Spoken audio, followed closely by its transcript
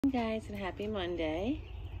Hey guys, and happy Monday.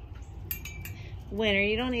 Winter,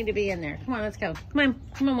 you don't need to be in there. Come on, let's go. Come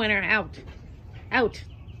on, Winter, out. Out.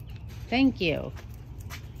 Thank you.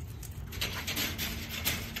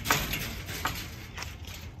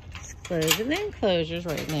 It's closing the enclosures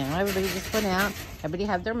right now. Everybody just went out. Everybody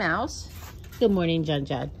have their mouse. Good morning, John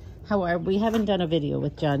John. How are we? Haven't done a video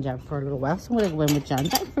with John John for a little while, so I'm going to go in with John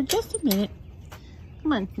John for just a minute.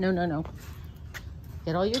 Come on. No.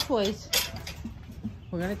 Get all your toys.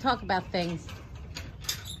 We're going to talk about things.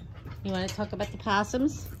 You want to talk about the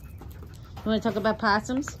possums? You want to talk about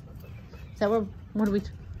possums? Is that what are we...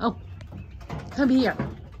 Oh, come here.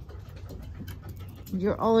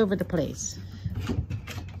 You're all over the place.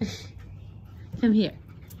 Come here.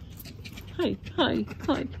 Hi.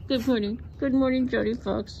 Good morning, Johnny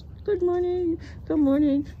Fox. Good morning,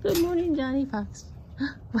 Johnny Fox.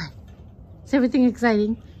 What? Is everything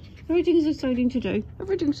exciting? Everything's exciting today.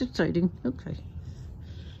 Everything's exciting. Okay.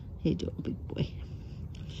 How you doing, big boy?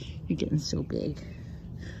 You're getting so big.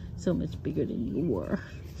 So much bigger than you were.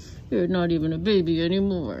 You're not even a baby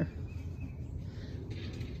anymore.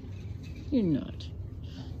 You're not.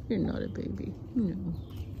 You're not a baby. No.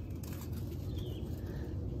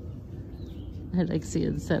 I like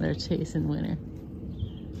seeing Center chasing Winter.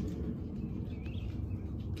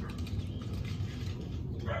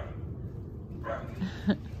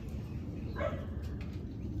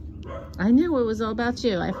 I knew it was all about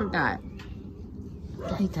you. I forgot.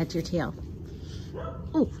 Hey, touch your tail.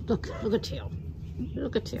 Oh, look at tail.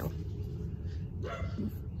 Look at tail.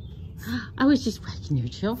 I was just wagging your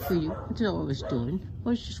tail for you. That's all I was doing. I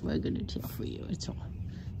was just wagging your tail for you. That's all.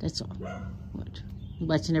 That's all. What?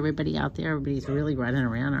 Watching everybody out there. Everybody's really running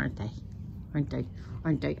around, aren't they? Aren't they?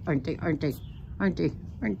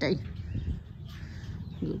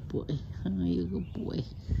 Good boy. Oh, you good boy.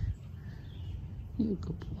 You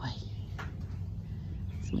good boy.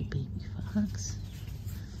 It's my baby fox.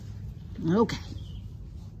 Okay.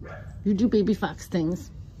 You do baby fox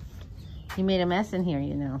things. You made a mess in here,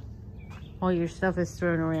 you know. All your stuff is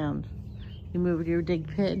thrown around. You moved your dig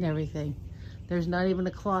pit and everything. There's not even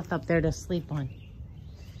a cloth up there to sleep on.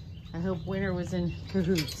 I hope Winter was in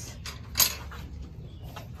cahoots.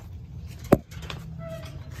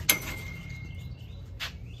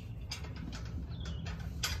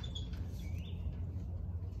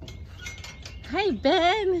 Hi,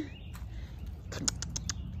 Ben.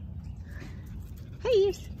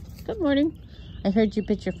 Hey, good morning. I heard you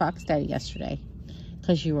bit your fox daddy yesterday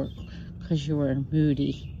because you were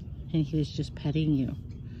moody and he was just petting you.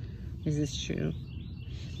 Is this true?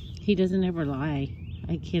 He doesn't ever lie.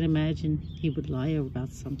 I can't imagine he would lie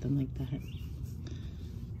about something like that.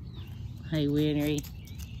 Hi, Winnery.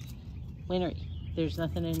 There's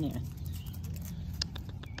nothing in there.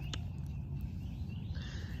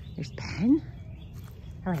 There's Ben.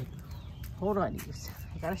 All right, hold on, you.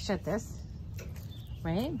 I gotta shut this,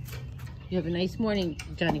 right? You have a nice morning,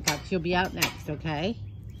 Johnny Fox. You'll be out next, okay?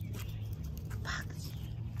 Fox.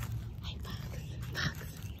 Hi, Fox.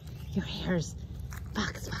 Your hair's...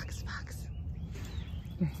 Fox.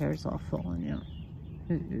 Your hair's all falling out.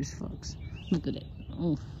 It is, Fox. Look at it.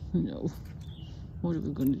 Oh, no. What are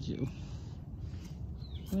we gonna do?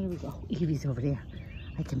 Where do we go? Evie's over there.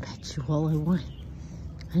 I can pet you all I want.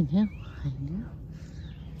 I know.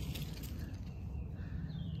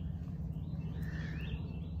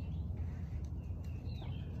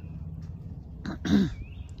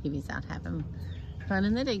 Evie's out having fun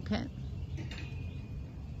in the dig pit.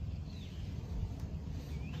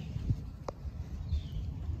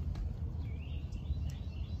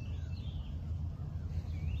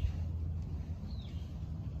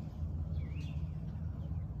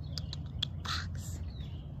 Fox.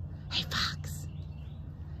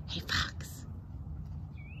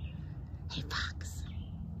 Hey, Fox.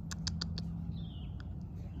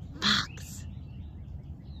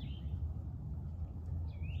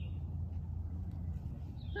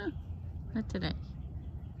 Oh, not today.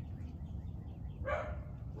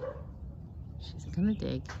 She's gonna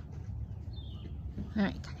dig. All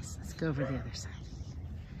right, guys, let's go over the other side.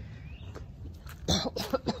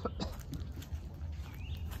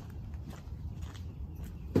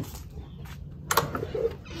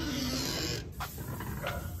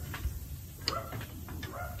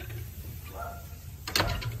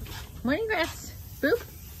 Morning, Grass. Boop.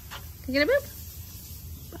 Can you get a boop?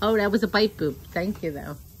 Oh, that was a bite boop. Thank you,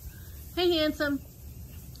 though. Hey, handsome.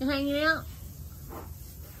 You hanging out?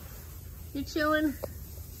 You chilling?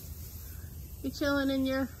 You chilling in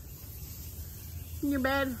your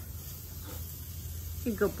bed?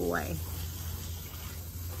 You good boy.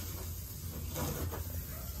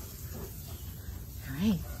 All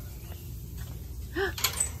right.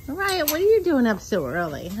 All right, what are you doing up so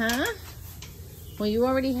early, huh? Well, you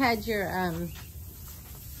already had your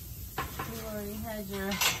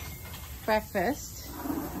breakfast.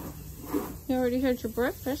 You already had your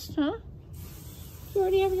breakfast, huh? You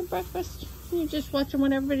already have your breakfast. You're just watching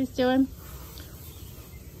what everybody's doing.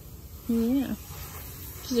 Yeah.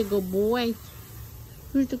 She's a good boy.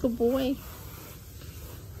 Who's the good boy?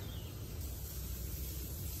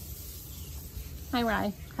 Hi,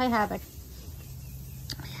 Rye. Hi, Havoc.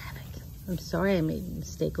 Hi, Havoc. I'm sorry I made a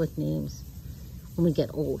mistake with names. When we get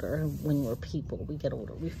older, when we're people, we get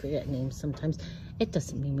older, we forget names sometimes. It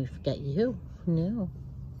doesn't mean we forget you. No.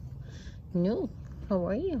 No. How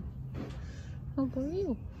are you? How are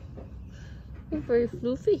you? You're very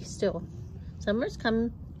floofy still. Summer's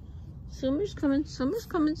coming. Summer's coming. Summer's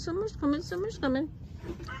coming. Summer's coming. Summer's coming.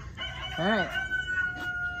 All right.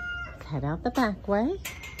 Let's head out the back way.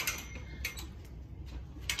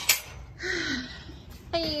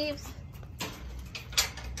 Hi, Eves.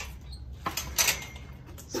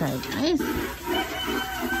 Sorry, guys.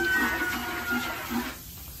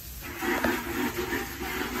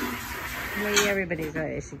 Maybe everybody's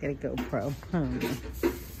right. I should get a GoPro. Oh, no.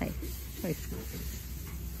 Hi. Hi, Scoopy.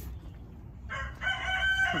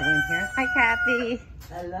 Go in here. Hi, Kathy.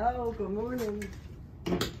 Hello, good morning.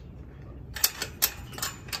 If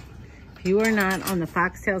you are not on the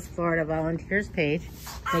Foxtails Florida Volunteers page,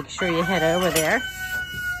 make sure you head over there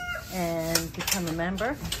and become a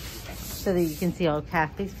member so that you can see all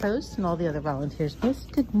Kathy's posts and all the other volunteers' posts.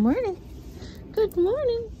 Good morning. Good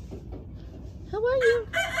morning. How are you?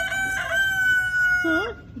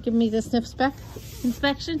 Huh? Give me the sniff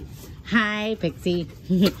inspection. Hi, Pixie.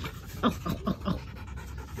 Oh, oh, oh, oh.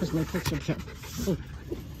 Where's my picture? Oh.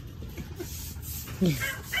 Yeah.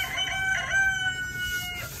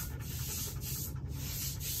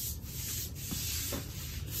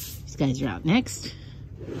 These guys are out next.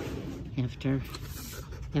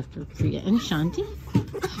 After Priya and Shanti.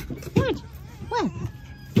 What? What?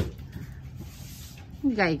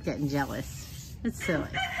 You guys getting jealous. It's silly.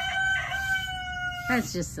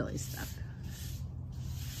 That's just silly stuff.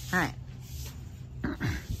 All right.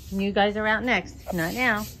 You guys are out next. Not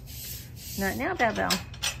now. Not now, Belle.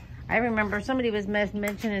 I remember somebody was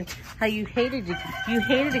mentioning how you hated to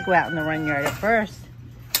go out in the run yard at first.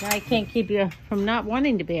 Now I can't keep you from not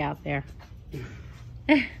wanting to be out there.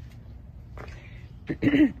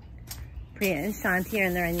 Priya and Shanti are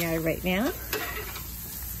in the run yard right now.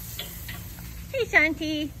 Hey,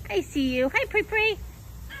 Shanti. I see you. Hi, Pri.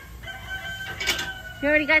 You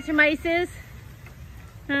already got your mices?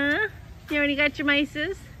 Huh? You already got your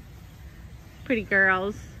mices? Pretty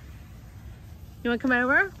girls. You want to come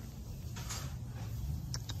over?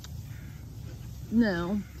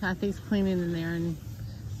 No. Kathy's cleaning in there and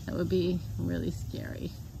that would be really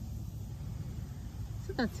scary.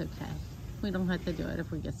 So that's okay. We don't have to do it if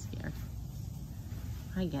we get scared.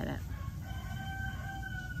 I get it.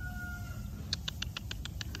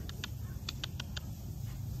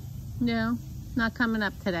 No, not coming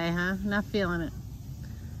up today, huh? Not feeling it.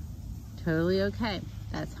 Totally okay.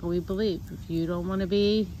 That's how we believe. If you don't want to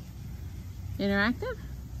be interactive,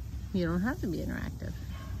 you don't have to be interactive.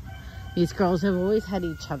 These girls have always had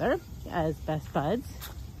each other as best buds.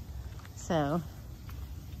 So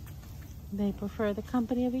they prefer the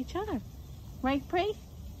company of each other. Right, Pri?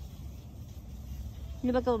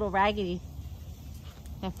 You look a little raggedy.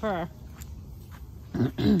 That fur.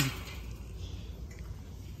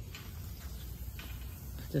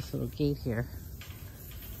 This little gate here.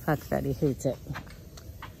 Fox Daddy hates it.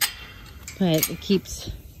 But it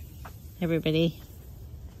keeps everybody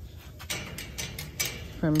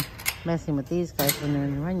from messing with these guys when they're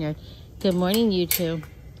in the run yard. Good morning, you two.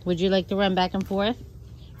 Would you like to run back and forth?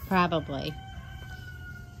 Probably.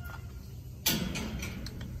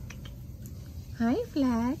 Hi,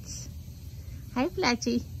 Fletch. Hi,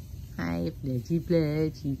 Fletchy. Hi, Fletchy,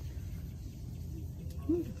 Fletchy.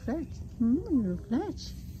 Little Fletch. Little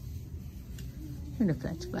Fletch. Little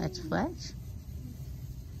Fletch, Fletch, Fletch.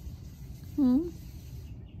 I'm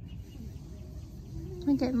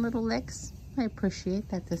getting little licks. I appreciate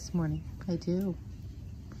that this morning. I do.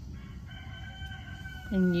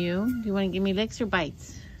 And you? Do you want to give me licks or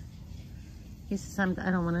bites? He says, I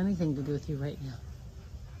don't want anything to do with you right now.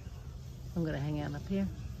 I'm going to hang out up here,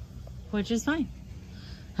 which is fine.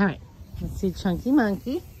 All right, let's see Chunky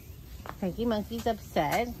Monkey. Chunky Monkey's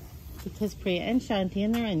upset because Priya and Shanti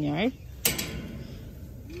in the run yard.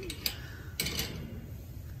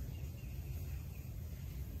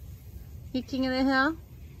 You king of the hill?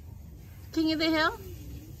 King of the hill?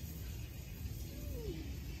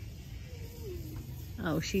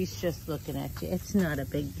 Oh, she's just looking at you. It's not a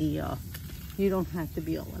big deal. You don't have to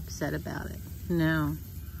be all upset about it. No.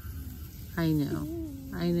 I know.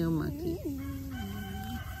 I know, monkey.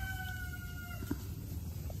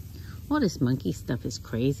 All this monkey stuff is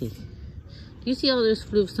crazy. Do you see all those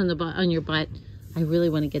floofs on the on your butt? I really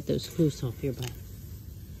want to get those floofs off your butt.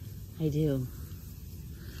 I do.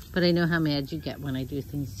 But I know how mad you get when I do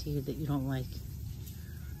things to you that you don't like.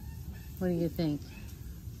 What do you think?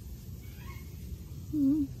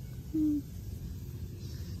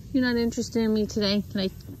 You're not interested in me today? Can I?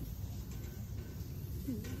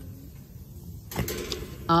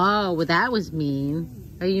 Oh, well, that was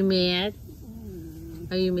mean. Are you mad?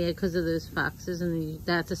 Are you mad because of those foxes and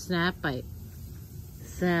that's a snap bite?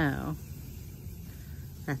 So,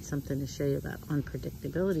 that's something to show you about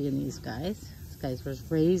unpredictability in these guys. This guy was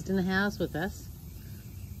raised in the house with us,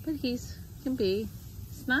 but he can be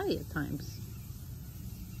snotty at times.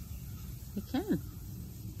 He can,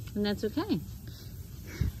 and that's okay.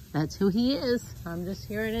 That's who he is. I'm just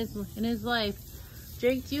here in his life.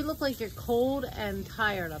 Jake, you look like you're cold and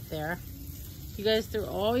tired up there. You guys threw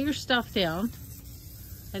all your stuff down,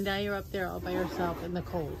 and now you're up there all by yourself in the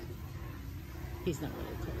cold. He's not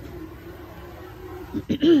really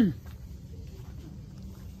cold.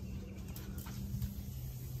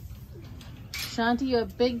 Shanti, you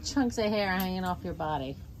have big chunks of hair hanging off your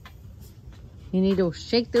body. You need to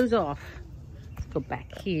shake those off. Let's go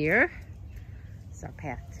back here. It's our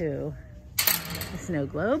path to the snow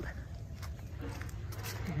globe.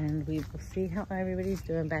 And we will see how everybody's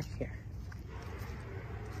doing back here.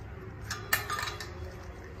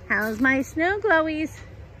 How's my snow glowies?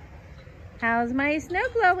 How's my snow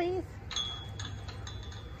glowies?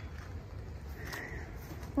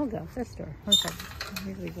 We'll go this door. Okay.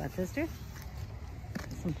 Usually go out this door.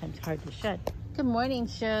 Sometimes hard to shut. Good morning,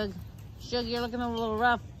 Shug. Shug, you're looking a little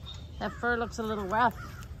rough. That fur looks a little rough.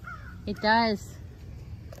 It does.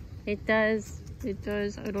 It does. It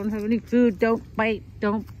does. I don't have any food. Don't bite.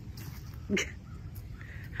 Don't.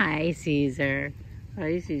 Hi, Caesar.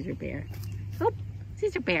 Hi, Caesar Bear. Oh,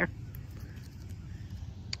 Caesar Bear.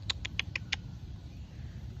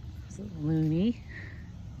 It's a little loony.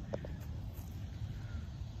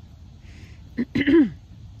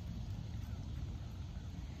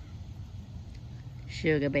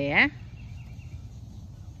 Sugar Bear.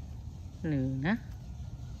 Luna.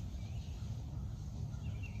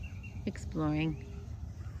 Exploring.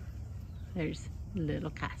 There's little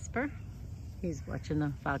Casper. He's watching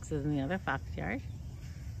the foxes in the other fox yard.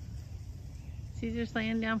 Caesar's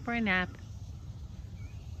laying down for a nap.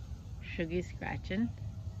 Sugy's scratching.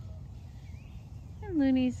 And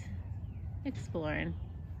Looney's exploring.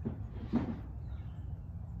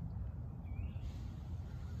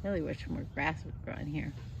 Really wish more grass would grow in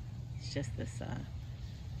here. It's just this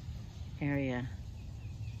area.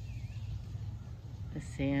 The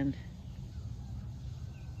sand.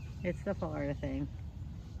 It's the Florida thing.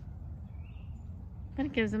 But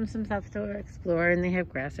it gives them some stuff to explore, and they have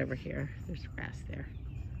grass over here. There's grass there.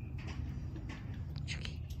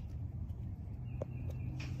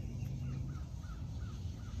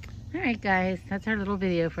 Alright guys, that's our little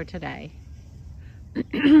video for today.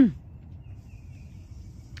 We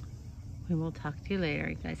will talk to you later.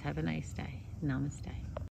 You guys have a nice day. Namaste.